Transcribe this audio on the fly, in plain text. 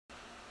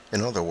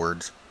In other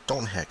words,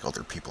 don't hack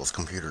other people's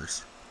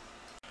computers.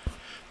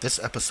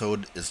 This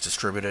episode is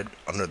distributed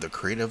under the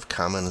Creative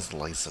Commons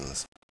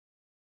license.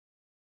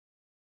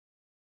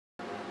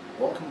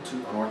 Welcome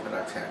to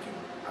Unorthodox Hacking.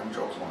 I'm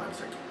Joe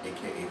Kolomanczyk,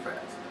 aka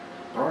Fats.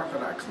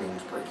 Unorthodox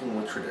means breaking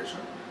with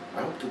tradition.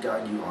 I hope to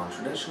guide you on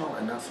traditional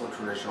and not so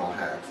traditional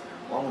hacks,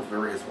 along with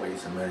various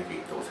ways to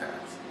mitigate those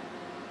hacks.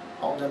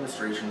 All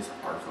demonstrations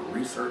are for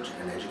research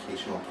and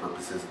educational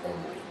purposes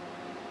only.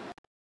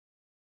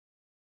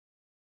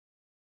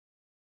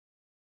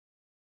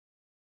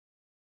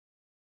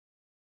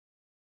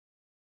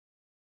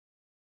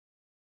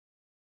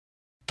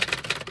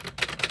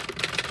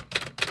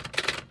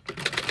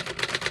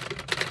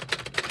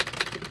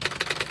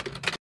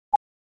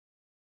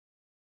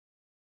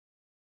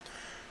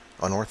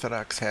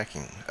 Unorthodox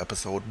Hacking,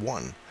 Episode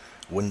 1,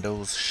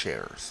 Windows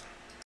Shares.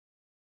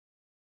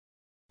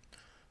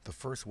 The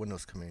first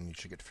Windows command you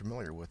should get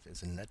familiar with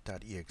is a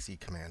net.exe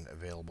command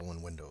available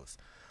in Windows.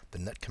 The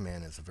net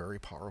command is a very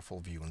powerful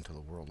view into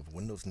the world of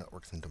Windows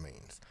networks and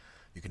domains.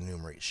 You can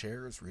enumerate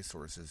shares,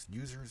 resources,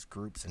 users,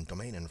 groups, and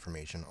domain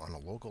information on a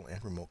local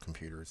and remote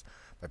computers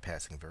by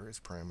passing various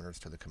parameters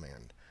to the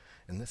command.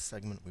 In this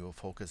segment, we will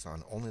focus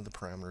on only the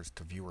parameters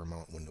to view or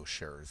mount Windows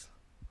shares.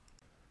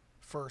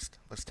 First,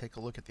 let's take a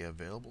look at the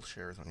available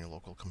shares on your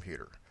local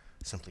computer.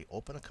 Simply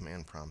open a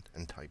command prompt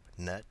and type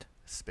net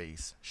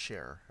space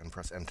share and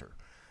press enter.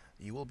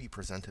 You will be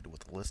presented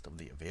with a list of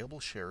the available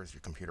shares your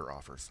computer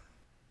offers.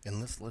 In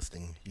this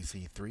listing, you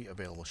see 3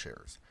 available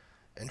shares.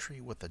 Entry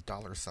with the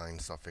 $sign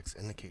suffix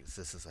indicates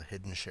this is a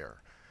hidden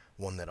share,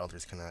 one that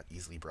others cannot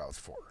easily browse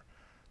for.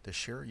 The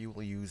share you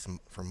will use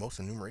for most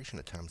enumeration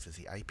attempts is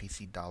the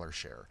IPC dollar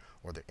share,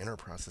 or the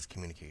inter-process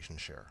communication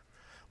share.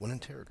 When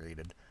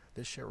interrogated,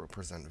 this share will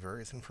present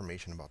various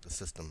information about the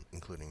system,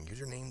 including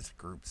usernames,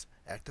 groups,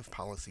 active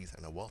policies,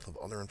 and a wealth of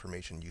other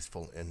information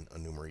useful in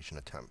enumeration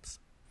attempts.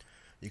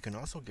 You can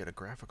also get a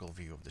graphical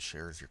view of the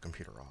shares your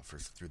computer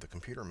offers through the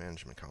Computer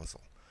Management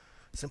Console.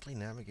 Simply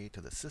navigate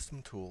to the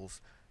System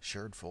Tools,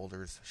 Shared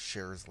Folders,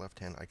 Shares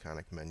left-hand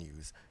iconic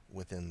menus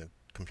within the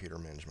Computer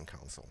Management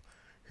Console.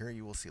 Here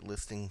you will see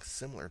listings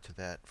similar to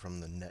that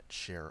from the net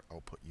share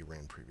output you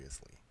ran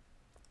previously.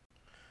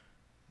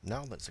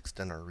 Now let's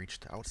extend our reach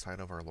to outside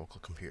of our local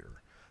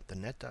computer. The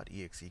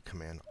net.exe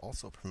command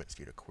also permits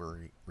you to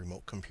query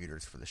remote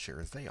computers for the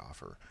shares they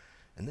offer.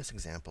 In this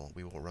example,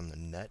 we will run the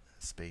net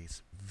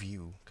space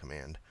view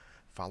command,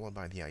 followed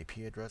by the IP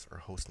address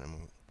or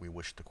hostname we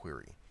wish to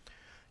query.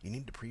 You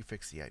need to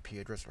prefix the IP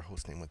address or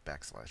hostname with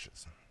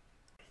backslashes.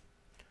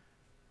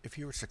 If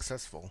you are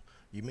successful,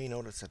 you may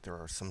notice that there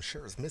are some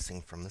shares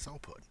missing from this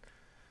output.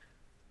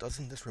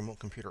 Doesn't this remote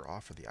computer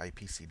offer the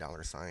IPC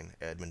 $,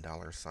 admin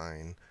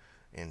 $,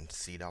 and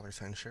C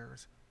 $sign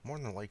shares? More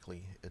than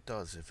likely, it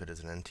does if it is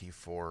an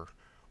NT4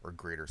 or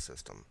greater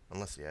system,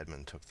 unless the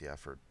admin took the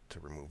effort to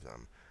remove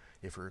them.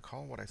 If you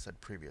recall what I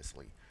said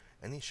previously,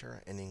 any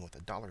share ending with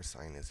a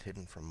 $sign is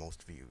hidden from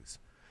most views.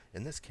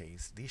 In this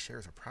case, these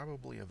shares are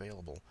probably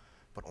available,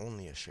 but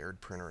only a shared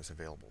printer is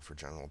available for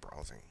general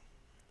browsing.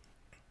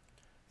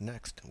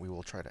 Next, we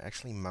will try to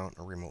actually mount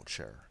a remote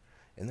share.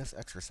 In this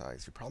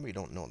exercise, you probably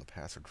don't know the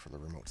password for the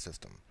remote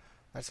system.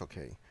 That's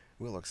okay.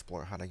 We'll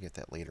explore how to get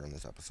that later in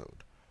this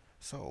episode.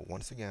 So,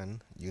 once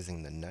again,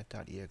 using the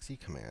net.exe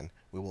command,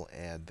 we will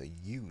add the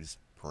use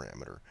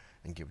parameter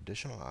and give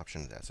additional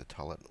options as to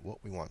tell it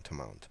what we want to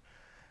mount.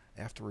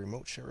 After a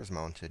remote share is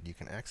mounted, you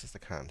can access the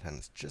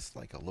contents just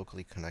like a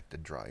locally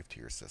connected drive to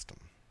your system.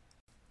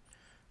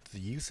 The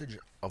usage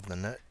of the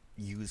net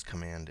use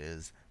command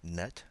is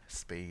net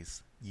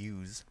space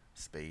use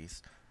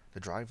space the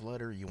drive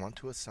letter you want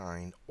to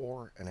assign,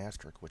 or an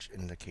asterisk which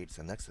indicates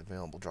the next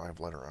available drive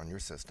letter on your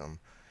system,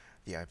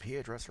 the IP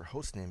address or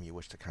hostname you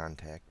wish to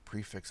contact,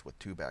 prefixed with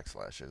 2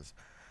 backslashes,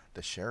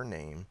 the share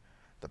name,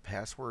 the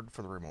password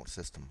for the remote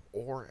system,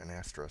 or an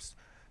asterisk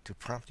to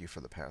prompt you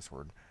for the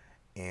password,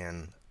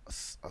 and a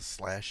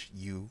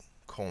 /u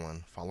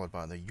colon followed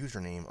by the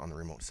username on the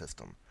remote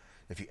system.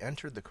 If you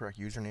entered the correct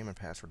username and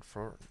password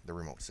for the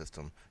remote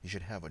system, you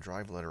should have a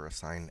drive letter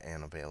assigned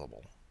and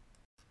available.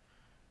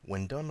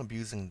 When done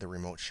abusing the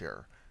remote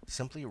share,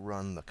 simply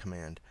run the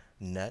command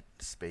net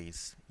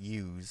space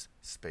use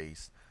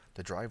space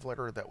the drive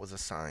letter that was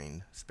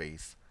assigned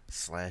space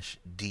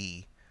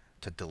 /d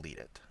to delete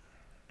it.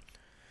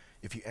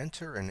 If you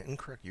enter an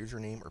incorrect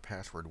username or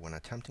password when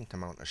attempting to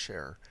mount a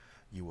share,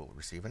 you will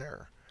receive an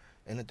error.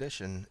 In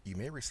addition, you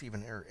may receive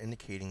an error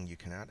indicating you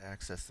cannot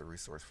access the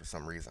resource for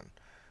some reason.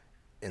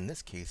 In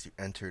this case, you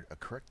entered a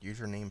correct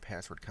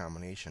username-password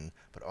combination,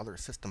 but other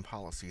system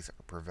policies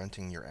are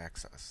preventing your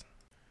access.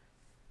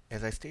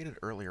 As I stated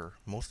earlier,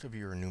 most of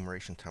your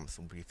enumeration attempts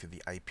will be through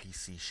the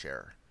IPC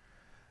share.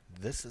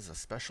 This is a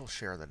special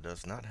share that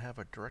does not have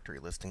a directory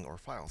listing or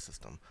file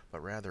system,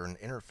 but rather an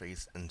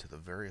interface into the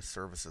various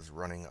services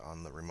running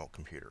on the remote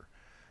computer.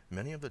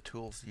 Many of the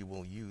tools you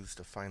will use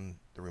to find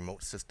the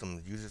remote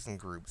system's users and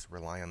groups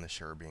rely on the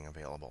share being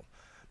available.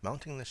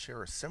 Mounting the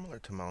share is similar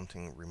to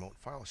mounting remote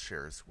file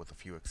shares with a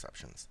few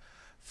exceptions.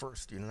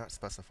 First, you do not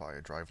specify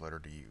a drive letter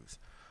to use.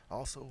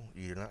 Also,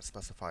 you do not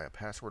specify a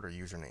password or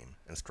username,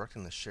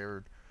 instructing the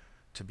shared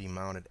to be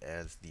mounted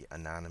as the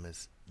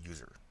anonymous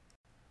user.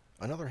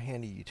 Another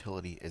handy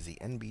utility is the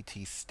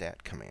nbt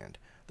stat command.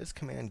 This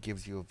command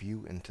gives you a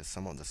view into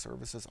some of the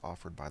services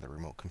offered by the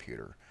remote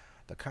computer.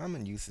 The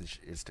common usage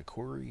is to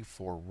query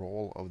for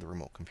role of the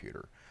remote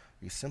computer.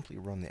 You simply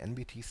run the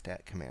nbt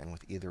stat command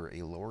with either a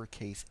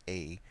lowercase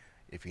a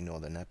if you know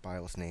the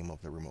NetBIOS name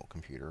of the remote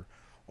computer,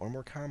 or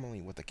more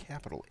commonly with a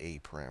capital A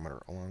parameter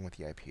along with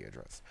the IP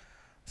address.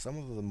 Some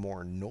of the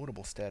more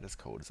notable status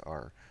codes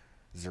are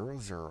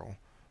 00,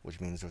 which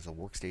means there's a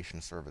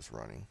workstation service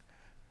running,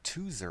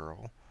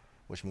 20,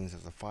 which means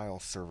there's a file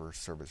server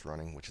service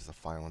running, which is a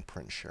file and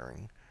print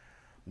sharing,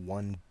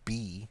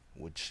 1B,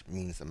 which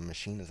means the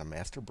machine is a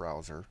master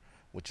browser,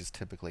 which is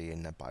typically a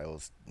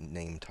NetBIOS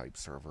name type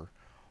server,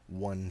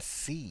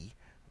 1C,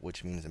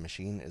 which means the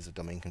machine is a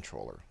domain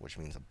controller, which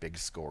means a big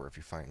score if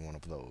you find one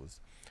of those,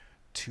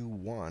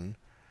 21,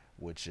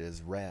 which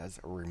is RAS,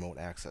 or remote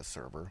access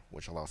server,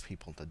 which allows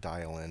people to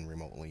dial in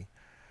remotely,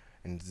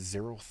 and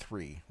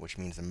 03, which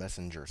means a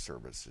messenger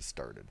service is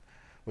started,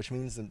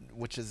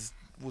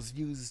 was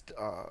used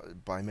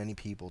by many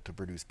people to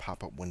produce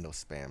pop-up window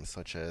spam,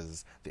 such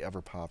as the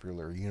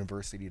ever-popular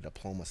university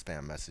diploma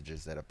spam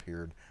messages that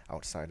appeared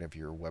outside of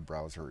your web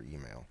browser or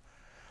email.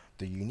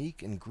 The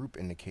unique and group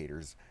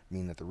indicators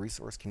mean that the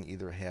resource can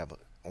either have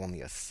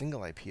only a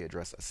single IP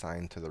address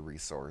assigned to the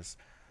resource,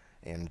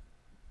 and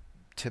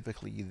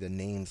typically the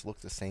names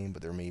look the same,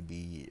 but there may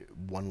be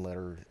one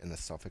letter in the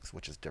suffix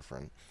which is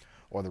different,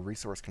 or the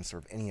resource can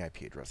serve any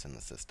IP address in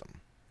the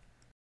system.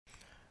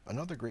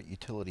 Another great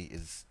utility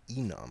is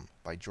enum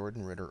by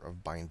Jordan Ritter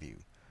of BindView.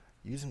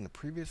 Using the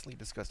previously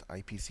discussed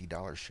IPC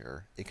dollar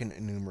share, it can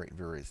enumerate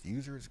various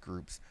users,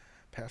 groups,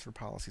 password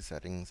policy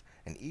settings,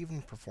 and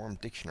even perform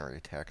dictionary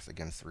attacks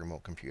against the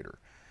remote computer.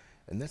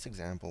 In this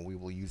example, we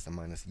will use the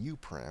 "-u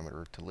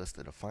parameter to list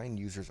the defined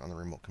users on the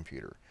remote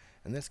computer.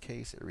 In this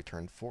case, it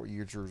returned 4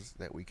 users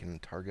that we can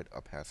target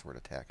a password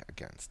attack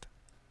against.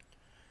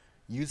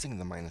 Using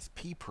the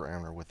 "-p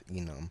parameter with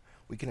enum,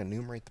 we can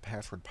enumerate the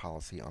password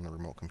policy on the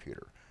remote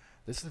computer.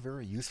 This is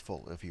very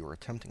useful if you are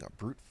attempting a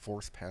brute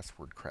force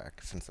password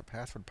crack, since the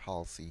password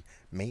policy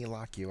may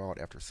lock you out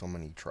after so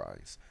many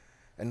tries.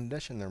 In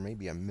addition, there may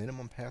be a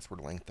minimum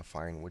password length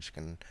defined, which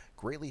can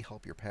greatly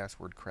help your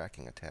password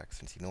cracking attack,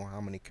 since you know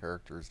how many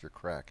characters your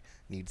crack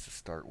needs to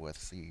start with,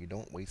 so you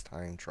don't waste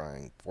time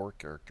trying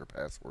 4-character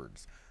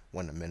passwords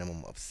when a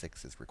minimum of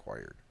 6 is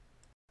required.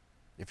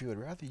 If you would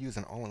rather use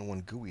an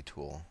all-in-one GUI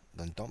tool,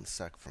 then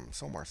DumpSec from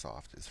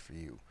SomarSoft is for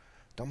you.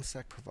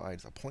 DumpSec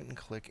provides a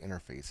point-and-click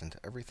interface into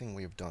everything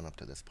we have done up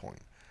to this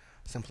point.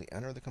 Simply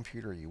enter the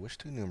computer you wish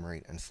to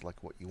enumerate and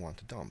select what you want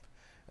to dump.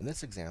 In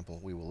this example,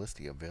 we will list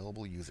the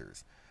available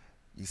users.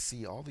 You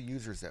see all the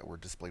users that were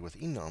displayed with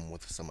enum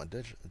with some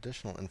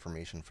additional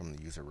information from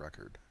the user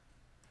record.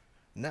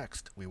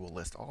 Next, we will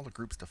list all the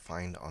groups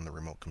defined on the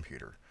remote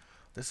computer.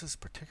 This is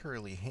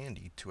particularly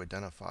handy to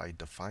identify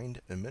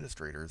defined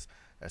administrators,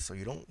 as so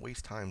you don't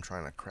waste time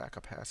trying to crack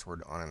a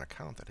password on an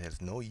account that has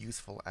no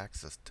useful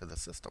access to the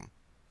system.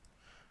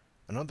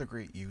 Another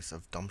great use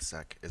of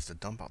DumpSec is to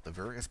dump out the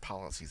various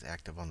policies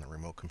active on the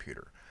remote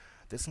computer.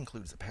 This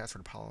includes the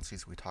password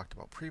policies we talked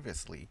about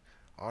previously,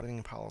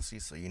 auditing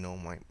policies so you know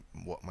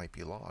what might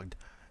be logged,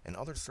 and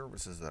other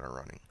services that are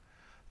running.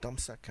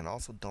 DumpSec can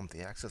also dump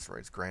the access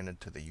rights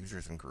granted to the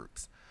users and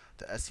groups.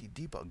 The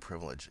SE-debug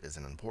privilege is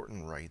an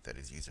important right that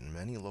is used in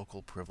many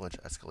local privilege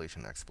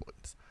escalation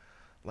exploits.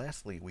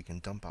 Lastly, we can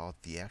dump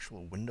out the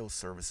actual Windows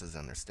services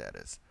and their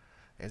status.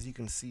 As you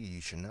can see,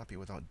 you should not be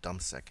without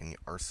DumpSec in the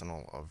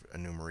arsenal of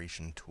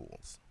enumeration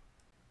tools.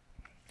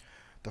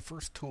 The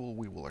first tool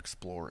we will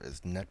explore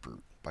is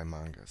NetBrute by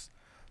Mongoose.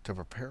 To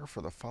prepare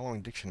for the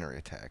following dictionary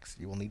attacks,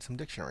 you will need some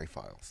dictionary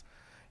files.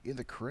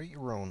 Either create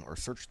your own or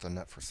search the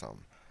net for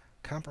some.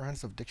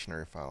 Comprehensive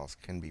dictionary files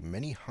can be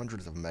many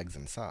hundreds of megs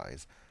in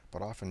size,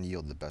 but often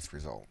yield the best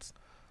results.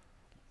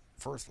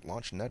 First,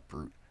 launch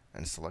NetBrute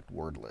and select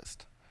word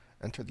list.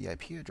 Enter the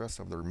IP address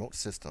of the remote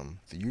system,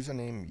 the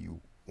username you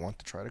want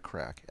to try to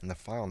crack, and the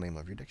file name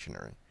of your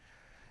dictionary.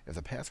 If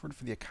the password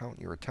for the account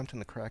you're attempting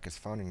to crack is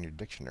found in your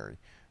dictionary,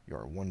 you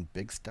are one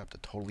big step to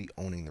totally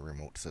owning the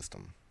remote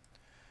system.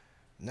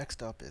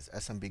 Next up is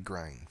SMB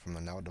Grind from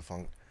the now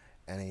defunct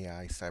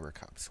NAI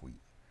CyberCop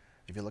suite.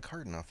 If you look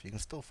hard enough, you can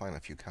still find a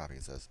few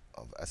copies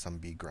of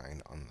SMB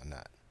Grind on the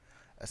net.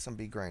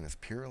 SMB Grind is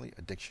purely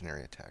a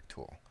dictionary attack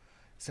tool.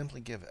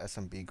 Simply give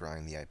SMB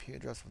Grind the IP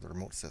address of the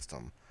remote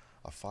system,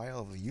 a file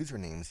of the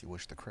usernames you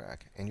wish to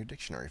crack, and your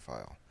dictionary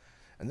file.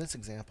 In this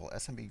example,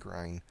 SMB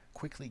Grind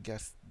quickly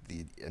guessed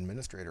the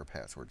administrator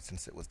password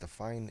since it was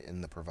defined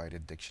in the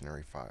provided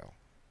dictionary file.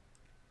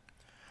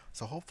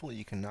 So hopefully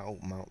you can now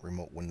mount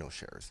remote window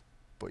shares.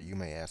 But you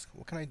may ask,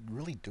 what can I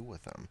really do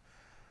with them?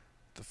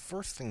 The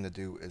first thing to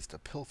do is to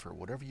pilfer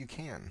whatever you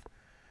can.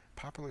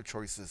 Popular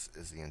choices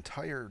is the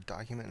entire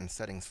document and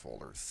settings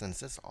folder, since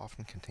this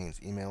often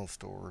contains email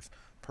stores,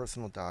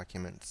 personal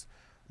documents,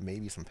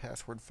 maybe some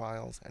password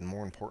files, and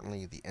more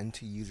importantly, the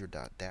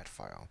ntuser.dat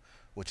file,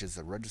 which is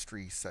the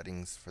registry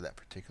settings for that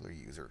particular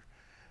user.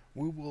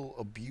 We will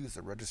abuse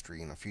the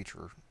registry in a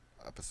future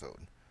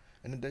episode.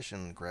 In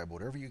addition, grab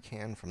whatever you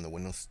can from the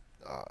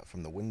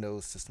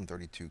Windows System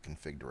 32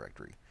 config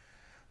directory.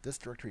 This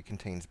directory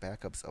contains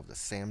backups of the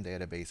SAM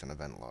database and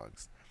event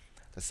logs.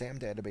 The SAM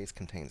database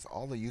contains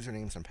all the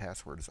usernames and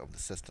passwords of the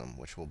system,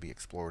 which will be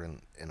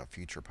explored in a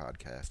future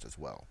podcast as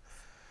well.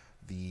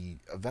 The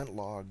event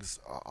logs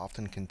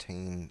often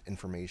contain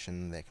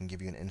information that can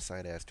give you an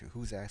insight as to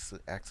who's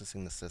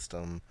accessing the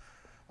system,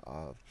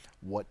 uh,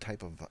 what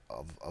type of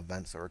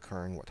events are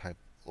occurring,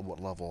 what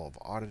level of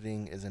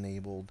auditing is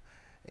enabled,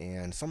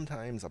 and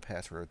sometimes a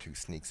password or two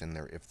sneaks in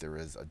there if there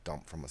is a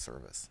dump from a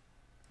service.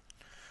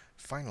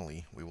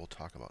 Finally, we will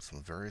talk about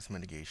some various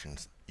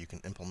mitigations you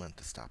can implement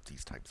to stop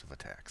these types of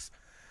attacks.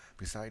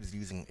 Besides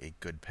using a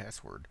good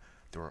password,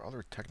 there are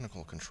other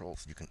technical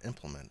controls you can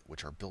implement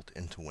which are built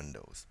into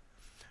Windows.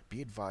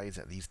 Be advised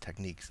that these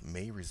techniques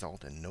may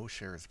result in no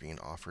shares being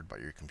offered by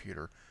your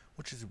computer,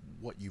 which is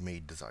what you may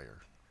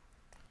desire.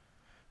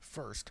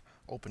 First,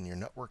 open your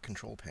Network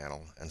Control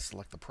Panel and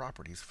select the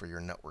properties for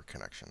your network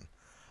connection.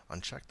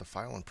 Uncheck the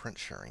File and Print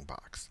Sharing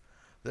box.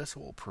 This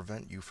will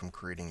prevent you from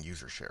creating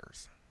user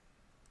shares.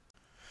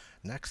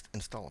 Next,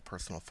 install a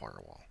personal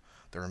firewall.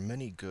 There are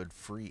many good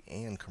free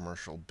and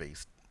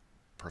commercial-based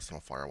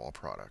personal firewall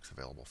products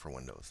available for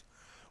Windows.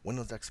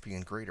 Windows XP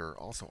and Greater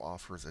also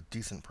offers a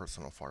decent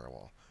personal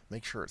firewall.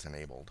 Make sure it's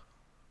enabled.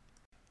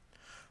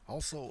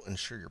 Also,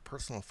 ensure your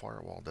personal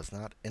firewall does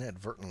not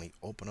inadvertently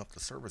open up the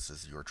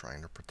services you are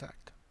trying to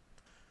protect.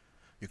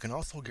 You can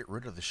also get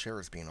rid of the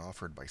shares being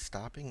offered by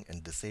stopping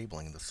and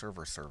disabling the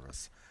server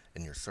service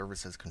in your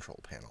Services Control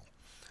Panel.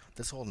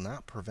 This will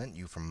not prevent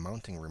you from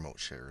mounting remote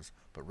shares,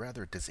 but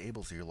rather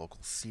disables your local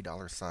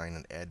 $,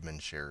 and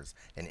admin shares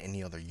and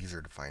any other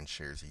user-defined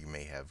shares you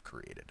may have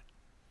created.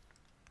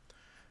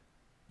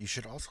 You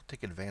should also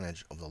take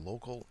advantage of the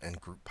local and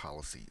group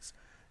policies.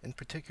 In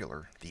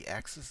particular, the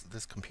access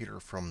this computer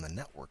from the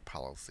network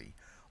policy,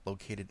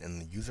 located in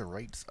the user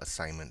rights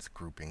assignments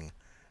grouping,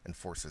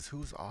 enforces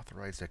who's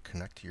authorized to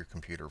connect to your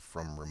computer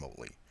from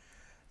remotely.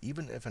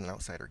 Even if an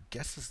outsider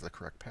guesses the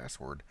correct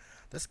password,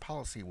 this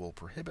policy will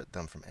prohibit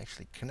them from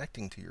actually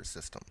connecting to your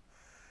system.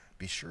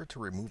 Be sure to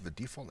remove the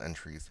default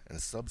entries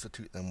and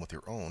substitute them with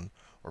your own,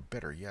 or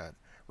better yet,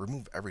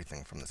 remove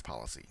everything from this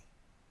policy.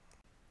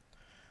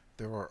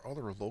 There are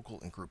other local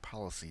and group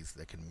policies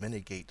that can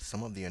mitigate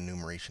some of the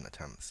enumeration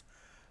attempts.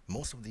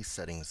 Most of these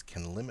settings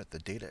can limit the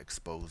data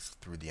exposed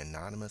through the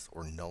anonymous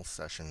or null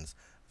sessions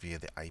via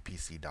the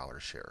IPC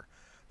 $share.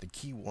 The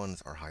key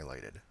ones are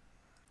highlighted.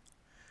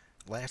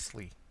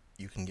 Lastly,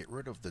 you can get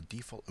rid of the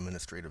default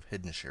administrative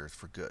hidden shares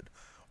for good,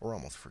 or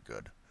almost for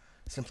good.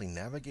 Simply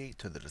navigate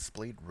to the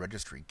displayed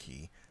registry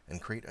key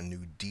and create a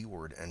new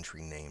DWORD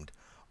entry named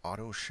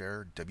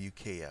AutoShare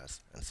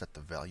WKS and set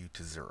the value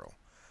to 0.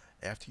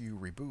 After you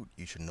reboot,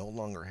 you should no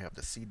longer have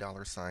the $,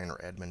 or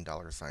admin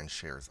 $,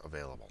 shares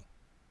available.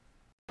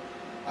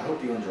 I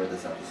hope you enjoyed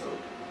this episode.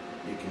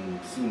 You can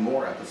see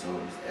more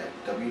episodes at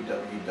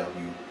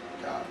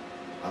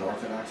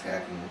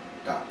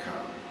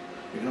www.unorthodoxhacking.com.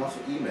 You can also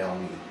email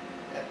me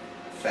at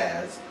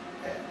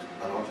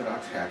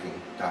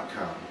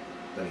faz@unorthodoxhacking.com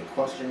with any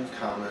questions,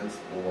 comments,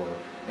 or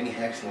any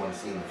hacks you want to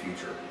see in the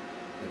future.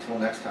 Until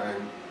next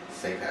time,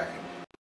 safe hacking.